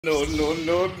No, no,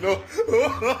 no, no.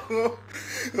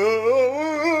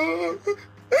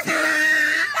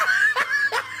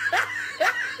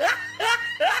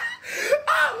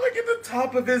 Ah, look at the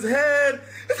top of his head.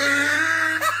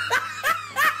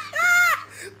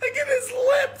 Look at his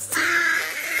lips.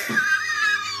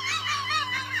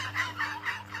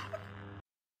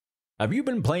 Have you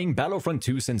been playing Battlefront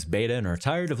 2 since beta and are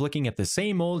tired of looking at the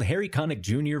same old Harry Connick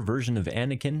Jr. version of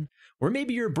Anakin? Or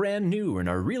maybe you're brand new and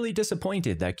are really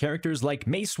disappointed that characters like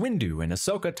Mace Windu and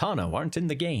Ahsoka Tano aren't in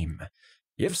the game?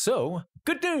 If so,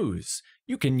 good news!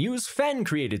 You can use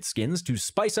fan-created skins to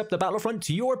spice up the Battlefront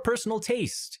to your personal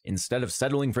taste, instead of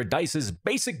settling for DICE's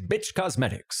basic bitch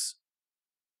cosmetics.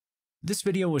 This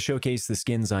video will showcase the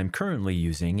skins I'm currently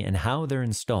using and how they're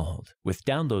installed, with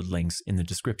download links in the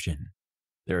description.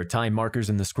 There are time markers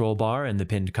in the scroll bar and the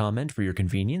pinned comment for your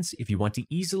convenience if you want to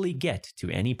easily get to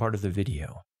any part of the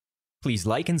video. Please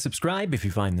like and subscribe if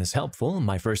you find this helpful.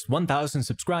 My first 1,000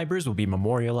 subscribers will be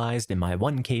memorialized in my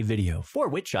 1K video, for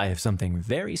which I have something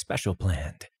very special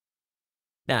planned.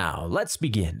 Now, let's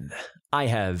begin. I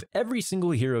have every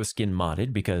single hero skin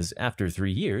modded because after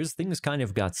 3 years, things kind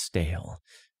of got stale.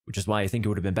 Which is why I think it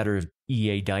would have been better if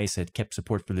EA DICE had kept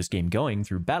support for this game going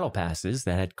through battle passes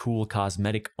that had cool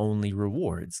cosmetic-only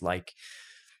rewards, like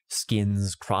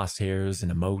skins, crosshairs,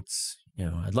 and emotes. You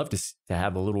know, I'd love to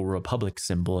have a little Republic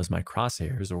symbol as my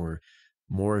crosshairs, or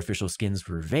more official skins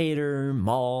for Vader,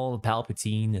 Maul,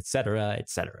 Palpatine, etc.,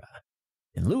 etc.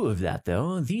 In lieu of that,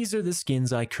 though, these are the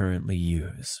skins I currently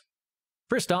use.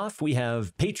 First off, we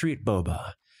have Patriot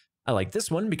Boba. I like this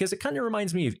one because it kind of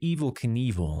reminds me of Evel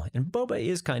Knievel, and Boba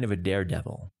is kind of a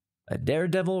daredevil. A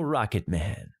daredevil rocket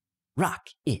man.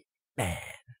 Rocket man.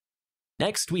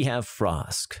 Next we have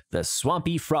Frogssk, the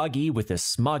swampy froggy with the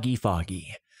smoggy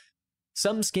foggy.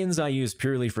 Some skins I use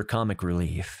purely for comic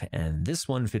relief, and this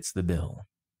one fits the bill.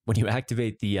 When you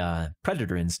activate the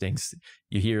predator instincts,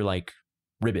 you hear like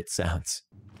ribbit sounds.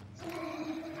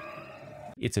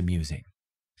 It's amusing.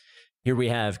 Here we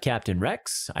have Captain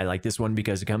Rex. I like this one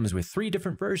because it comes with 3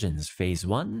 different versions, Phase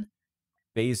 1,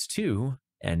 Phase 2,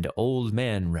 and Old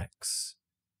Man Rex.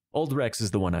 Old Rex is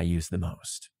the one I use the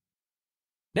most.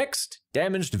 Next,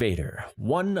 Damaged Vader,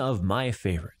 one of my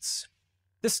favorites.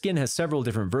 This skin has several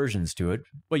different versions to it,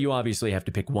 but you obviously have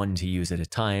to pick one to use at a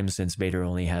time since Vader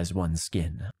only has one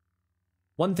skin.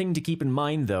 One thing to keep in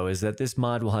mind though is that this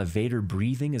mod will have Vader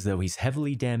breathing as though he's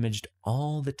heavily damaged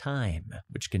all the time,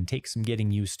 which can take some getting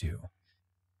used to.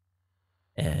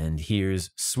 And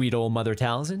here's sweet old Mother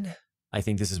Talzin. I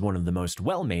think this is one of the most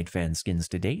well-made fan skins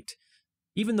to date.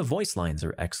 Even the voice lines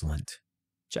are excellent.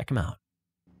 Check them out.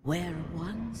 Where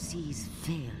one sees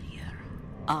failure,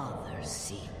 others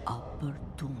see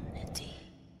opportunity.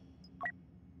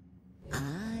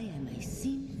 I am a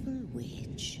sinful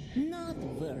witch, not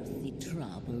worth the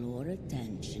trouble or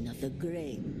attention of the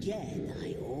great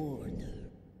Jedi Order.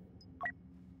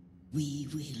 We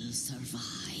will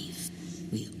survive.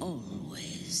 We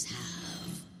always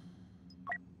have.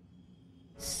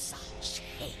 Such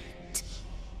hate.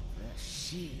 The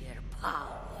sheer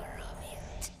power of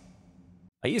it.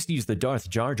 I used to use the Darth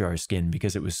Jar Jar skin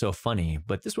because it was so funny,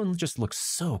 but this one just looks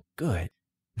so good.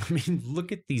 I mean,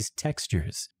 look at these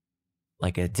textures.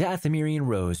 Like a Dathomirian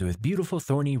rose with beautiful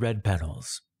thorny red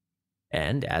petals.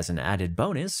 And as an added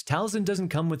bonus, Talzin doesn't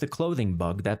come with the clothing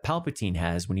bug that Palpatine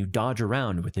has when you dodge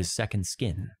around with his second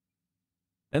skin.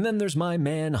 And then there's my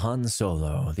man Han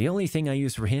Solo. The only thing I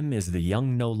use for him is the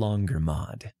Young No Longer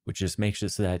mod, which just makes it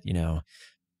so that, you know,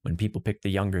 when people pick the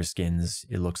younger skins,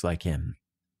 it looks like him.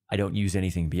 I don't use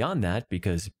anything beyond that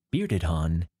because Bearded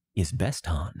Han is best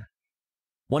Han.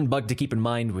 One bug to keep in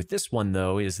mind with this one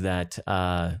though is that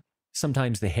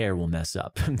sometimes the hair will mess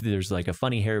up. There's like a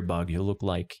funny hair bug. You'll look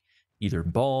like either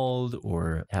bald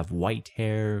or have white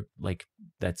hair, like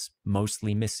that's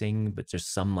mostly missing, but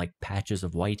just some like patches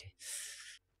of white.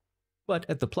 But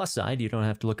at the plus side, you don't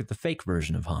have to look at the fake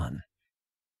version of Han.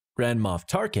 Grand Moff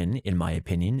Tarkin, in my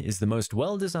opinion, is the most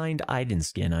well-designed Iden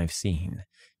skin I've seen,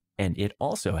 and it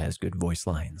also has good voice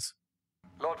lines.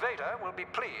 Lord Vader will be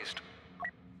pleased.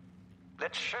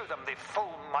 Let's show them the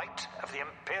full might of the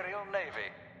Imperial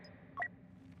Navy.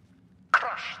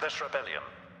 Crush this rebellion.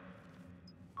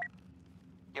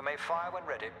 You may fire when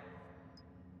ready.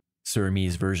 Sir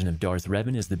Me's version of Darth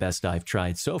Revan is the best I've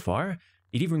tried so far.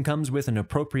 It even comes with an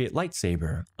appropriate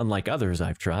lightsaber, unlike others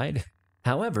I've tried.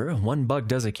 However, one bug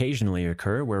does occasionally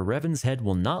occur where Revan's head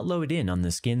will not load in on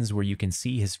the skins where you can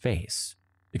see his face.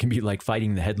 It can be like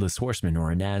fighting the Headless Horseman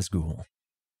or a Nazgul.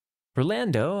 For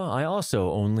Lando, I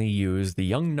also only use the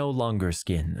Young No Longer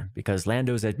skin, because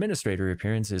Lando's administrator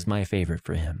appearance is my favorite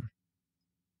for him.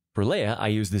 For Leia, I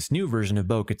use this new version of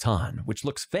Bo-Katan, which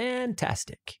looks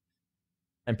fantastic.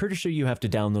 I'm pretty sure you have to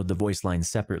download the voice lines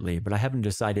separately, but I haven't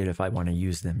decided if I want to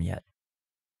use them yet.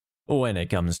 When it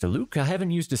comes to Luke, I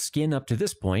haven't used a skin up to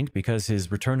this point because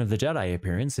his Return of the Jedi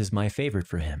appearance is my favorite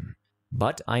for him.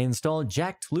 But I installed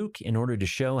Jacked Luke in order to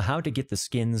show how to get the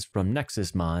skins from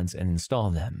Nexus Mods and install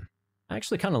them. I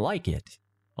actually kind of like it.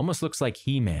 Almost looks like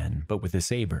He-Man, but with a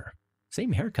saber.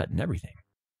 Same haircut and everything.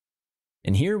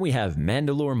 And here we have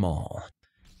Mandalore Maul.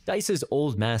 DICE's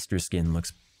old master skin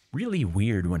looks really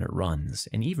weird when it runs,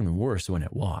 and even worse when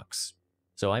it walks.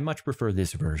 So I much prefer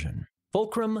this version.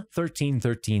 Fulcrum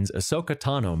 1313's Ahsoka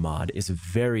Tano mod is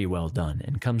very well done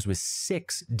and comes with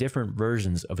 6 different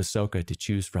versions of Ahsoka to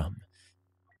choose from.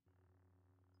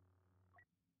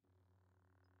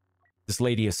 This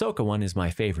Lady Ahsoka one is my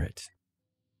favorite.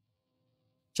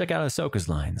 Check out Ahsoka's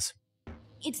lines.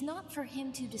 It's not for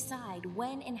him to decide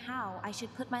when and how I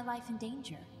should put my life in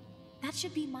danger. That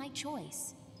should be my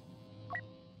choice.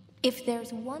 If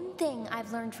there's one thing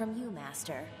I've learned from you,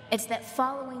 Master, it's that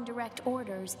following direct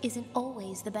orders isn't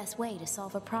always the best way to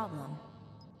solve a problem.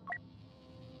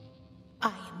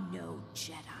 I am no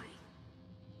Jedi.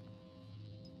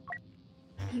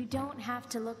 You don't have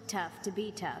to look tough to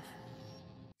be tough.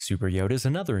 Super Yoda's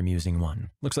another amusing one.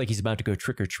 Looks like he's about to go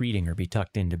trick-or-treating or be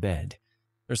tucked into bed.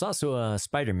 There's also a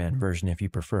Spider-Man version if you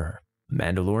prefer.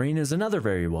 Mandalorian is another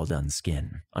very well-done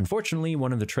skin. Unfortunately,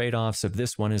 one of the trade-offs of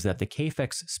this one is that the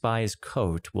Kaphex Spy's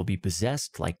coat will be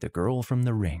possessed like the girl from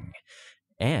The Ring.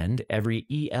 And every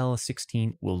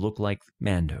EL-16 will look like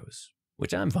Mando's,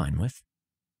 which I'm fine with.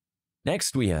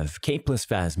 Next, we have Capeless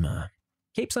Phasma.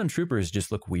 Capes on Troopers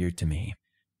just look weird to me.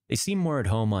 They seem more at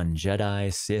home on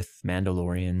Jedi, Sith,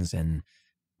 Mandalorians, and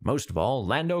most of all,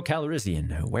 Lando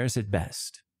Calrissian, who wears it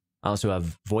best. I also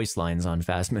have voice lines on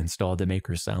Phasma installed to make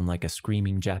her sound like a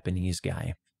screaming Japanese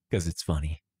guy, because it's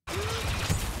funny.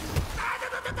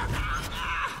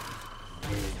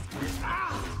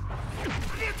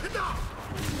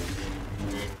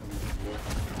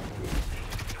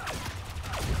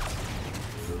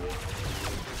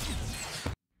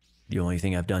 The only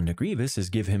thing I've done to Grievous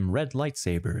is give him red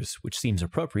lightsabers, which seems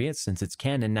appropriate since it's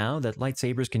canon now that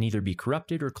lightsabers can either be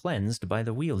corrupted or cleansed by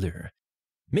the wielder.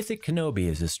 Mythic Kenobi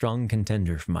is a strong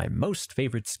contender for my most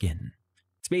favorite skin.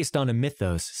 It's based on a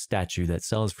Mythos statue that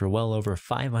sells for well over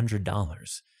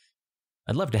 $500.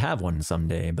 I'd love to have one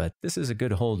someday, but this is a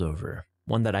good holdover,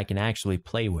 one that I can actually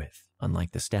play with,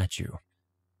 unlike the statue.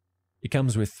 It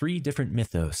comes with 3 different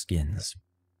Mythos skins.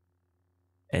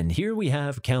 And here we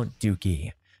have Count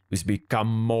Dooku, who's become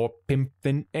more pimp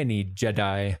than any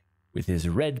Jedi, with his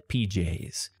red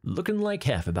PJs, looking like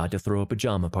Hef about to throw a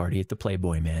pajama party at the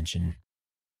Playboy Mansion.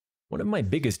 One of my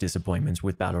biggest disappointments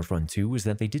with Battlefront 2 was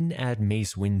that they didn't add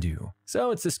Mace Windu,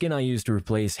 so it's the skin I used to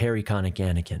replace Harry Connick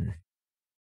Anakin.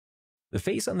 The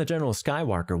face on the General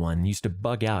Skywalker one used to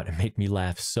bug out and make me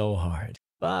laugh so hard,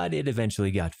 but it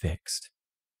eventually got fixed.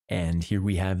 And here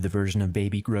we have the version of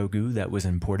Baby Grogu that was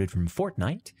imported from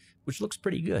Fortnite, which looks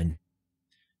pretty good.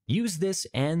 Use this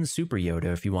and Super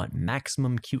Yoda if you want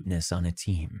maximum cuteness on a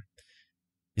team.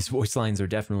 His voice lines are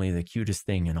definitely the cutest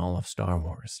thing in all of Star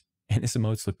Wars, and his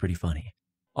emotes look pretty funny.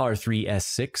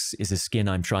 R3-S6 is a skin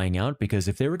I'm trying out because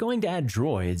if they were going to add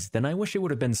droids, then I wish it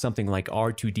would have been something like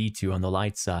R2D2 on the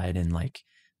light side and like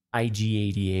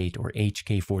IG-88 or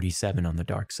HK-47 on the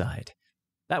dark side.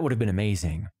 That would have been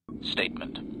amazing.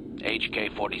 Statement.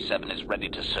 HK-47 is ready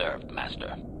to serve,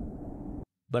 Master.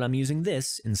 But I'm using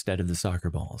this instead of the soccer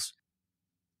balls.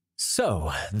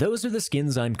 So, those are the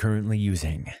skins I'm currently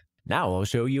using. Now I'll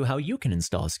show you how you can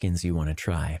install skins you want to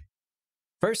try.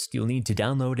 First, you'll need to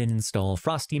download and install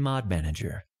Frosty Mod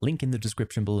Manager, link in the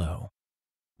description below.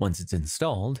 Once it's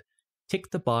installed, tick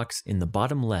the box in the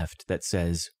bottom left that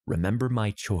says, Remember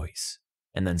My Choice,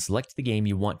 and then select the game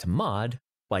you want to mod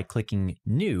by clicking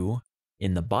New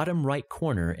in the bottom right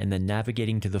corner and then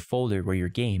navigating to the folder where your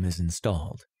game is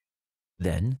installed.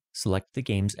 Then, select the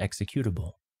game's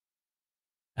executable.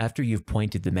 After you've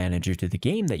pointed the manager to the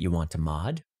game that you want to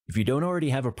mod, if you don't already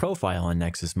have a profile on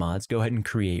Nexus Mods, go ahead and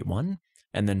create one,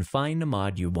 and then find a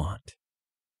mod you want.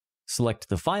 Select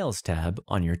the Files tab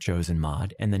on your chosen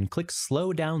mod, and then click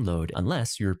Slow Download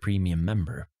unless you're a premium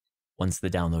member. Once the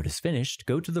download is finished,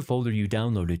 go to the folder you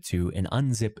downloaded to and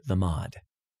unzip the mod.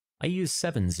 I use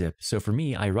 7-zip, so for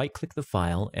me, I right-click the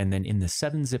file, and then in the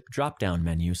 7-zip drop-down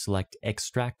menu, select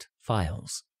Extract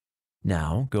Files.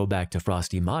 Now, go back to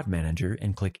Frosty Mod Manager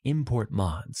and click Import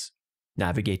Mods.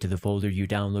 Navigate to the folder you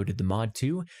downloaded the mod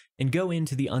to, and go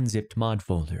into the unzipped mod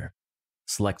folder.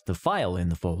 Select the file in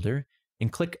the folder,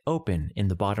 and click Open in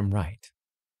the bottom right.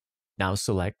 Now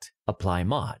select Apply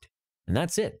Mod, and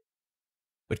that's it.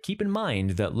 but keep in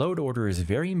mind that load order is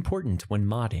very important when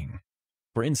modding.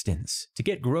 For instance, to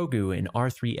get Grogu and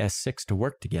R3-S6 to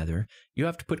work together, you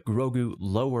have to put Grogu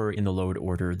lower in the load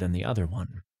order than the other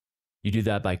one. You do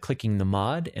that by clicking the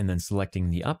mod and then selecting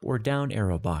the up or down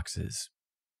arrow boxes.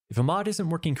 If a mod isn't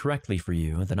working correctly for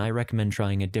you, then I recommend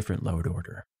trying a different load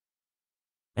order.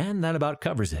 And that about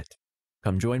covers it.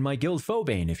 Come join my guild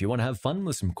FOEBANE if you want to have fun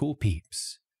with some cool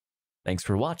peeps. Thanks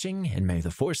for watching, and may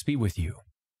the Force be with you.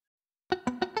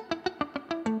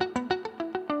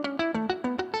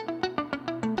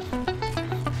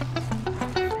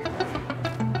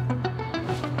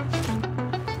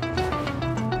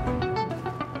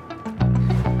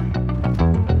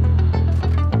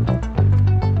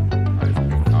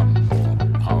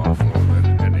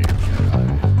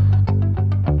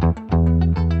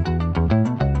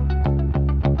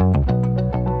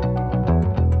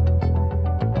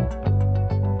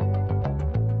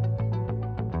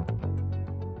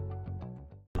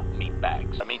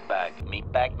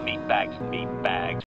 Meat bags.